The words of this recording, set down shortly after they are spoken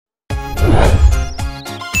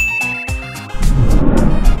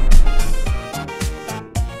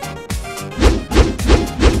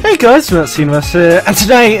guys, MertsyUniverse here, and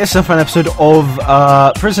today it's a fun episode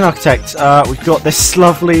of Prison Architect. We've got this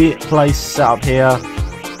lovely place set up here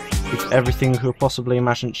with everything we could possibly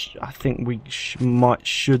imagine. I think we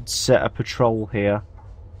should set a patrol here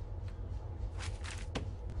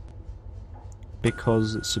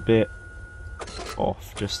because it's a bit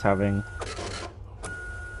off just having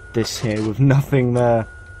this here with nothing there.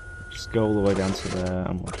 Just go all the way down to there,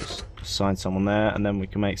 and we'll just assign someone there, and then we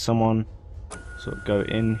can make someone sort of go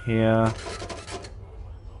in here,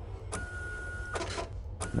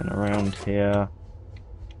 and then around here.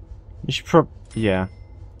 You should yeah,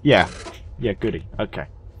 goody. Okay.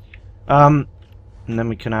 And then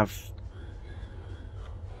we can have,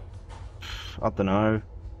 I don't know,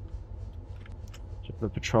 the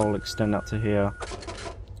patrol extend up to here,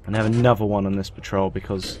 and have another one on this patrol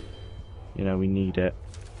because, you know, we need it.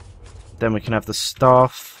 Then we can have the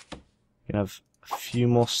staff. We can have a few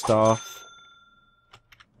more staff.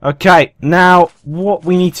 Okay, now what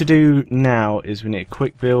we need to do now is we need to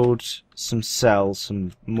quick build some cells,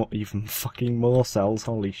 some more, even fucking more cells.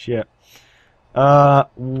 Holy shit!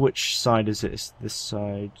 Which side is it? It's this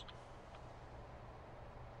side.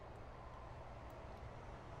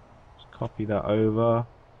 Just copy that over.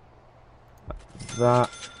 Like that,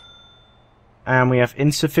 and we have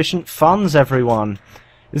insufficient funds. Everyone,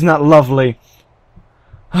 isn't that lovely?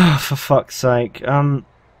 For fuck's sake.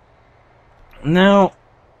 Now.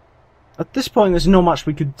 At this point, there's not much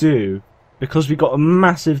we could do because we got a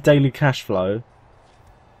massive daily cash flow,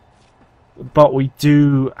 but we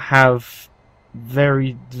do have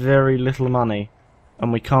very, very little money,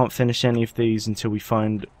 and we can't finish any of these until we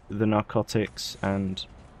find the narcotics and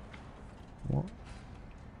what?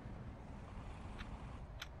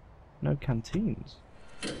 No canteens.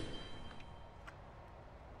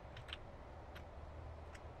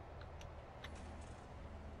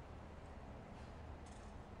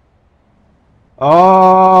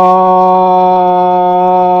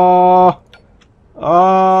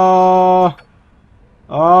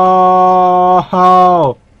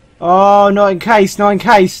 Oh, not encased, not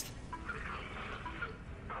encased.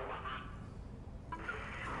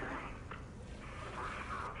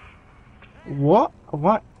 What?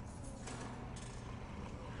 What?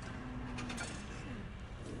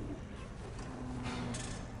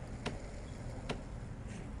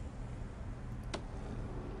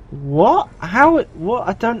 What? How it? What?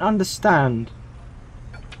 I don't understand.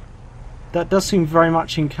 That does seem very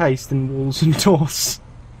much encased in walls and doors.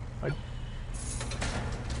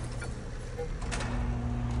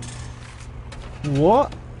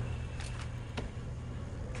 What?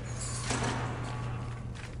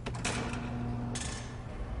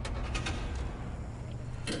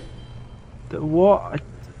 What?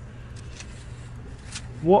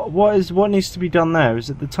 What needs to be done there? Is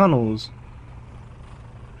it the tunnels?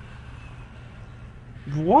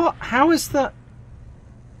 What? How is that?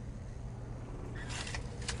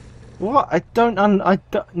 What? I don't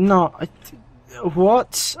no.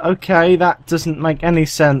 What? Okay, that doesn't make any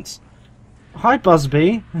sense. Hi,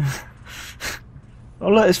 Busby. Oh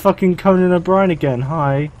look, it's fucking Conan O'Brien again.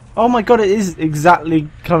 Hi. Oh my god, it is exactly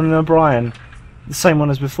Conan O'Brien. The same one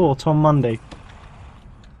as before, Tom Mundy.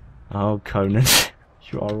 Oh, Conan.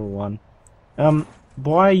 You are a one.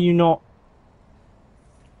 Why are you not...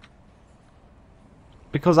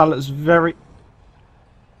 Because that looks very...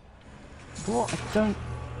 What? I don't...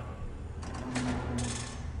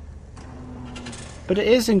 But it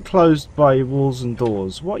is enclosed by walls and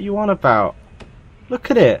doors. What are you on about?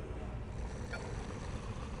 Look at it.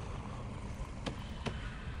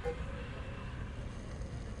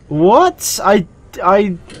 What? I...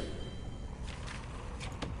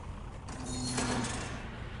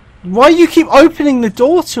 Why you keep opening the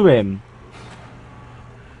door to him?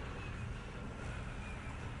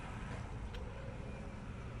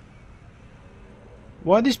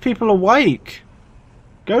 Why are these people awake?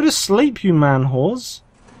 Go to sleep, you man whores.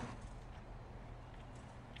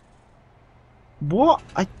 What?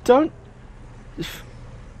 I don't...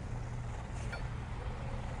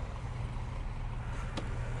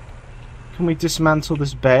 Can we dismantle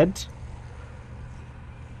this bed?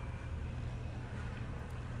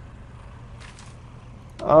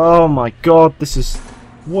 Oh my god, this is...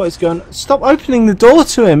 What is going on? Stop opening the door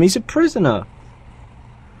to him, he's a prisoner.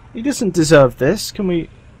 He doesn't deserve this. Can we...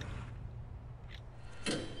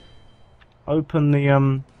 Open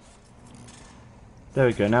the, There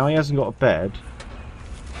we go, now he hasn't got a bed.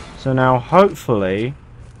 So now, hopefully,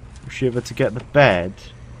 we should be able to get the bed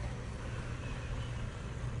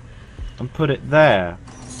and put it there.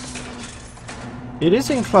 It is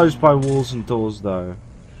enclosed by walls and doors, though.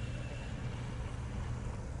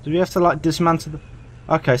 Do we have to, like, dismantle the...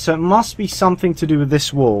 Okay, so it must be something to do with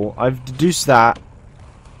this wall. I've deduced that.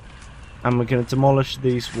 And we're going to demolish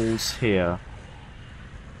these walls here.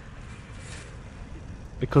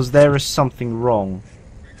 Because there is something wrong.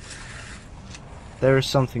 There is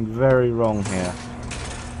something very wrong here.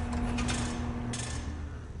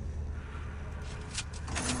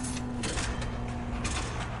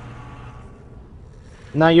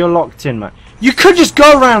 Now you're locked in, man. You could just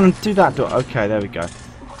go around and do that door. Okay, there we go.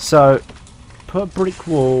 So, put a brick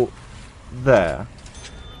wall there.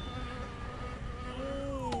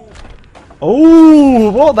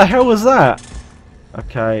 Oh, what the hell was that?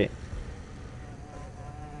 Okay.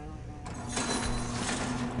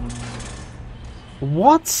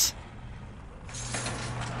 What?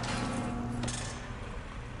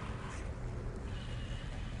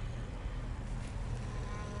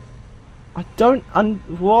 I don't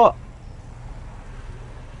what?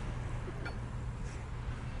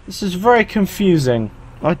 This is very confusing.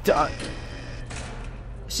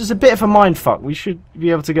 This is a bit of a mindfuck. We should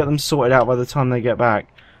be able to get them sorted out by the time they get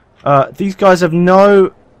back. These guys have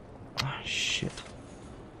no... Oh, shit.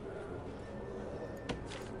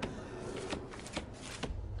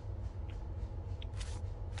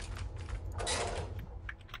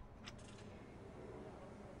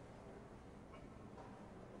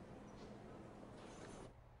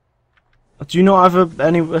 Do you not have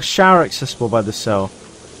a shower accessible by the cell?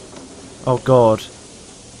 Oh god.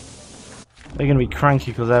 They're going to be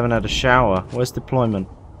cranky because they haven't had a shower. Where's deployment?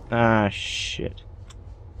 Ah, shit.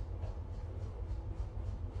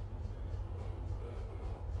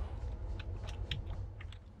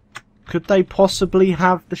 Could they possibly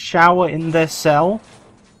have the shower in their cell?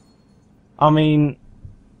 I mean...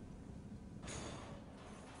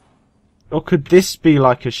 Or could this be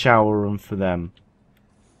like a shower room for them?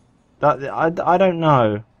 I don't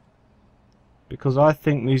know. Because I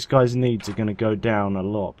think these guys' needs are going to go down a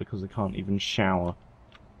lot because they can't even shower.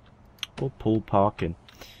 Or pool parking.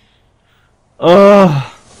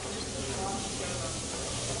 Ugh.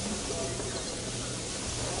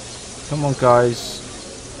 Come on,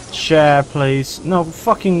 guys. Share, please. No,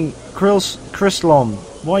 fucking Chrislom.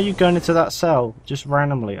 Why are you going into that cell just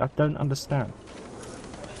randomly? I don't understand.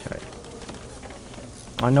 Okay.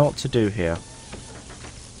 I know what to do here.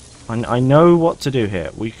 I know what to do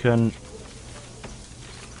here. We can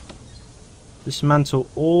dismantle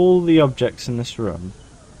all the objects in this room.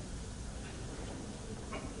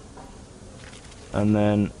 And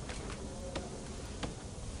then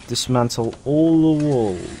dismantle all the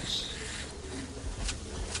walls.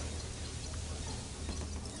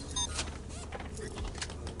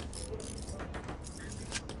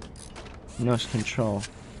 Nice control.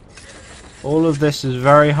 All of this is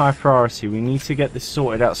very high priority. We need to get this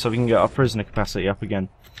sorted out so we can get our prisoner capacity up again.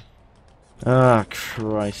 Ah,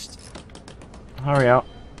 Christ. Hurry up.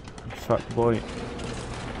 Fuck boy.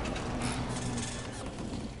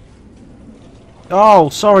 Oh,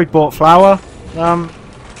 sorry, Bought Flower.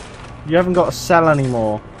 You haven't got a cell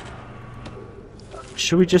anymore.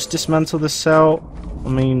 Should we just dismantle this cell? I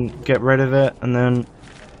mean, get rid of it and then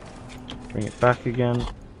bring it back again.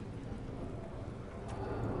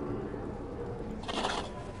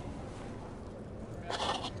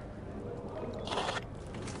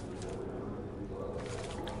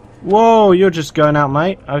 Whoa, you're just going out,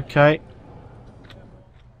 mate. Okay.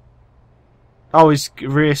 Oh, he's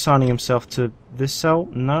reassigning himself to this cell?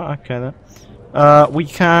 No? Okay then. We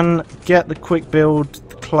can get the quick build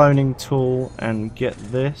the cloning tool and get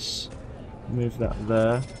this. Move that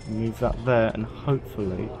there. Move that there. And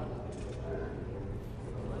hopefully...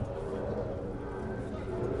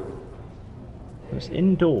 It's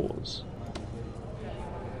indoors.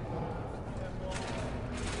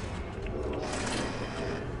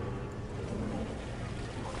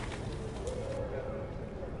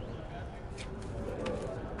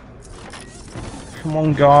 Come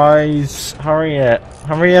on, guys. Hurry it.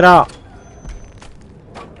 Hurry it up.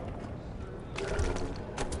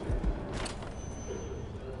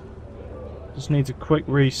 Just needs a quick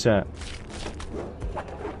reset.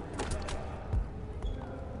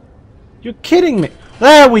 You're kidding me.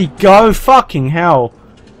 There we go. Fucking hell.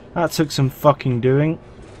 That took some fucking doing.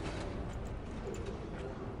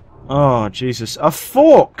 Oh, Jesus. A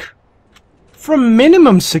fork! From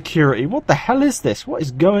minimum security. What the hell is this? What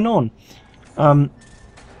is going on?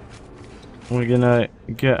 We're gonna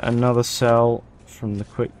get another cell from the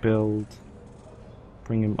quick build.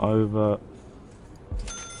 Bring him over.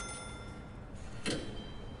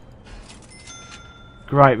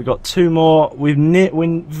 Great, we've got two more. We're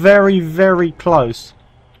very, very close.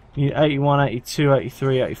 You need 81, 82,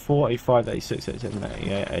 83, 84, 85, 86, 87,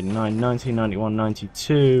 88, 89, 90, 91,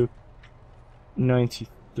 92.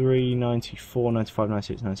 93, 94, 95,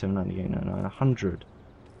 96, 97, 98, 99, 100.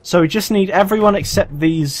 So we just need everyone except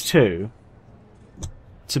these two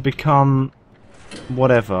to become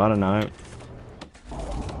whatever, I don't know.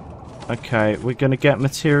 Okay, we're going to get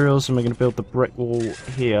materials and we're going to build the brick wall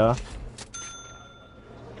here.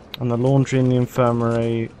 And the laundry and the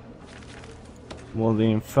infirmary. Well,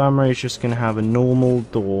 the infirmary is just going to have a normal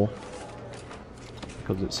door.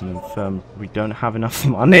 Because it's an infirmary. We don't have enough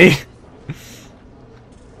money.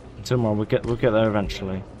 Tomorrow, we'll get there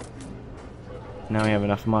eventually. Now we have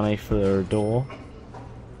enough money for a door.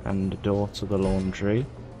 And a door to the laundry.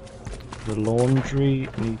 The laundry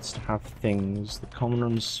needs to have things. The common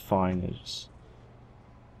room's fine. It's...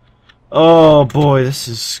 Oh boy, this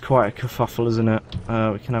is quite a kerfuffle, isn't it?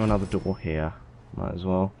 We can have another door here. Might as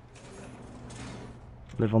well.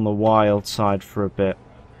 Live on the wild side for a bit.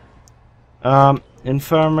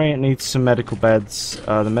 Infirmary, it needs some medical beds.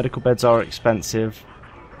 The medical beds are expensive.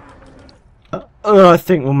 I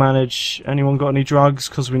think we'll manage. Anyone got any drugs?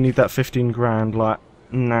 Because we need that 15 grand, like,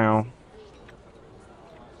 now.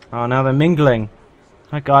 Oh, now they're mingling.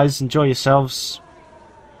 Hi guys, enjoy yourselves.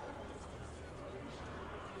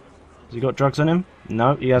 Has he got drugs on him?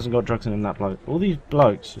 No, he hasn't got drugs on him, that bloke. All these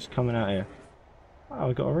blokes just coming out here. Oh,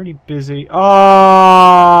 we got a really busy... Oh!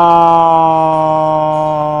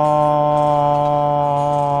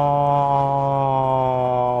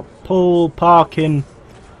 Pool parking.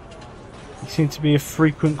 He seems to be a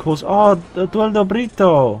frequent cause. Oh, Eduardo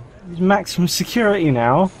Brito! He's maximum security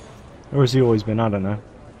now. Or has he always been? I don't know.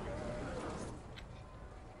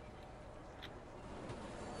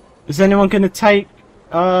 Is anyone going to take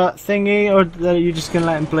thingy, or are you just going to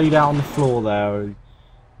let him bleed out on the floor there? Or...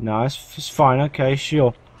 No, it's fine. Okay,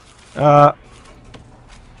 sure. Oh,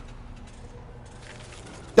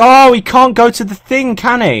 he can't go to the thing,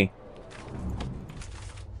 can he?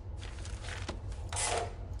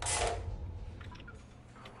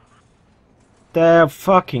 There,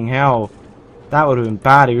 fucking hell. That would have been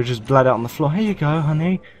bad. He would just bled out on the floor. Here you go,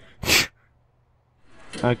 honey.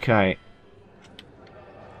 Okay.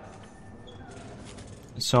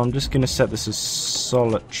 So I'm just going to set this as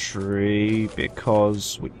solitary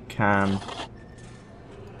because we can.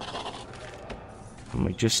 And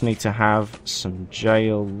we just need to have some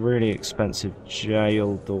jail, really expensive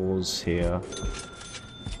jail doors here.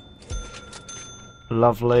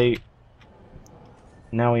 Lovely.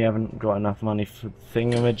 Now we haven't got enough money for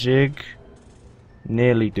thingamajig.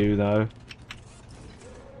 Nearly do though.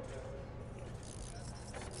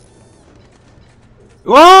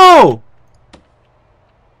 Whoa!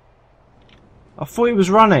 I thought he was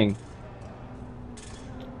running.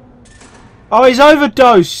 Oh, he's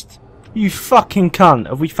overdosed! You fucking cunt.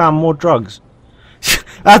 Have we found more drugs?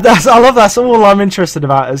 I love that's all I'm interested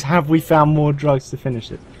about is have we found more drugs to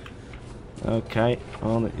finish it. Okay,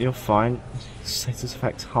 well, you're fine. Status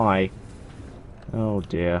effect high. Oh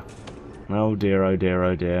dear. Oh dear, oh dear,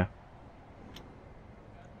 oh dear.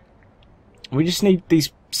 We just need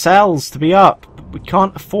these cells to be up. We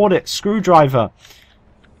can't afford it. Screwdriver.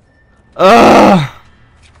 Ugh!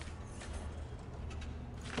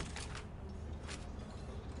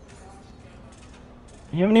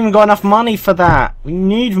 You haven't even got enough money for that. We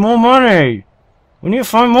need more money. We need to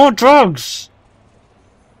find more drugs.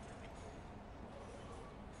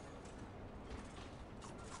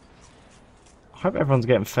 I hope everyone's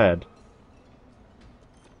getting fed.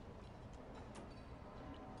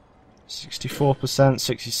 64%,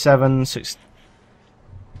 67, 6.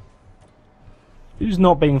 Who's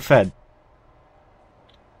not being fed?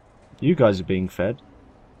 You guys are being fed.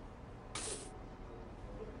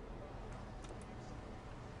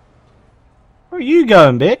 Where are you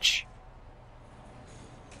going, bitch?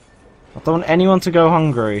 I don't want anyone to go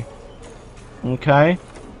hungry. Okay?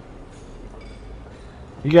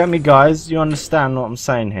 You get me, guys? You understand what I'm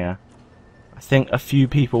saying here? I think a few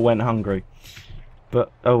people went hungry.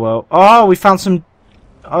 But, oh well. Oh, we found some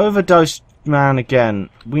overdosed man again.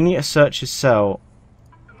 We need to search his cell.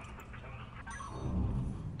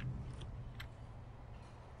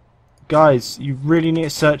 Guys, you really need to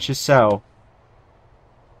search your cell.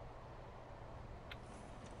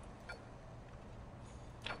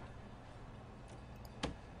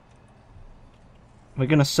 We're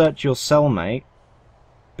gonna search your cell, mate,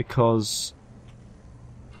 because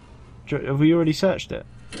have we already searched it?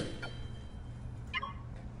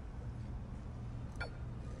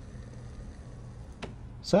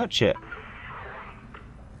 Search it.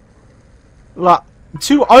 Like,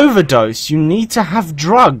 to overdose, you need to have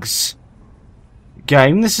drugs.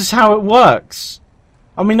 Game, this is how it works.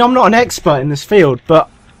 I mean, I'm not an expert in this field, but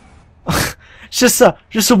just a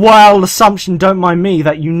wild assumption, don't mind me,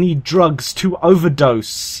 that you need drugs to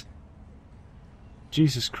overdose.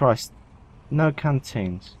 Jesus Christ. No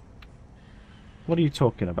canteens. What are you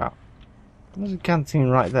talking about? There's a canteen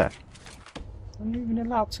right there. I'm not even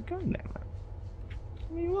allowed to go in there, man.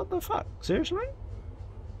 I mean, what the fuck? Seriously?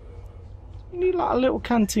 You need like a little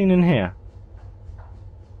canteen in here.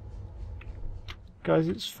 Guys,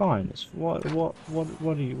 it's fine. It's what do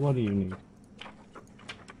you need?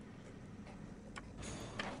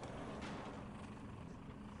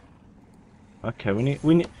 Okay, we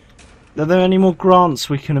need are there any more grants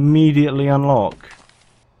we can immediately unlock?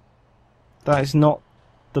 That is not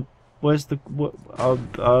the where's the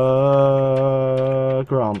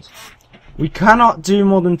grants. We cannot do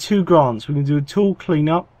more than 2 grants. We can do a tool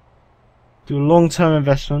cleanup, do a long-term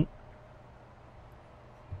investment.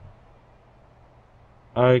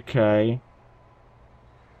 Okay.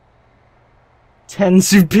 10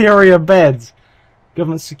 superior beds.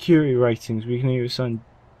 Government security ratings. We can either assign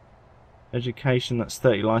education, that's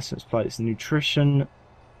 30 license plates. Nutrition.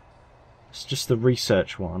 It's just the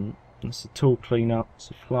research one. That's the tool cleanup.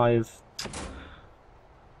 Supply of.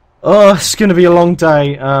 Oh, it's going to be a long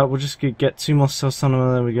day. We'll just get 2 more cells on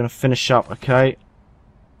and then we're going to finish up, okay?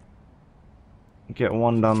 Get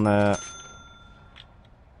 1 done there.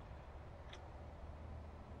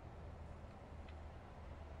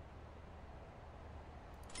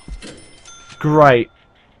 Great.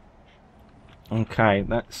 Okay,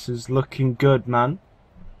 this is looking good, man.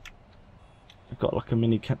 I've got like a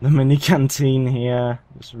mini canteen here.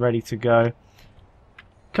 It's ready to go.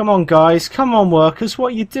 Come on, guys. Come on, workers.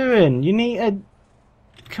 What are you doing? You need a...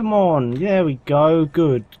 Come on. There we go.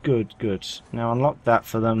 Good, good, good. Now unlock that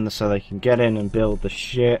for them so they can get in and build the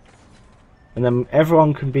shit. And then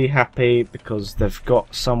everyone can be happy because they've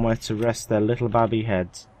got somewhere to rest their little babby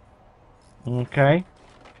heads. Okay.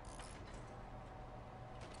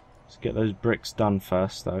 Let's get those bricks done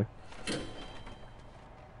first, though.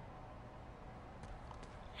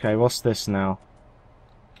 Okay, what's this now?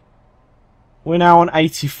 We're now on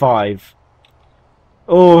 85.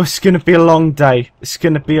 Oh, it's gonna be a long day. It's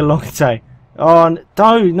gonna be a long day. Oh,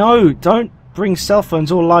 don't bring cell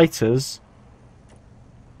phones or lighters.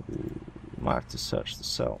 Might have to search the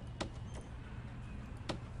cell.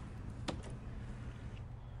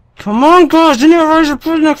 Come on, guys! You need to raise your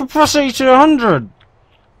prisoner capacity to 100.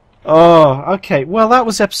 Oh, okay. Well, that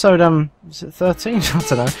was episode was it 13? I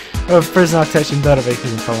don't know. Of Prison Architecture and Data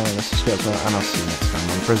Vehicles and following us, subscribe, and I'll see you next time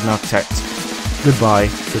on Prison Architect. Goodbye,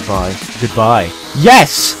 goodbye, goodbye.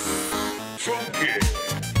 Yes!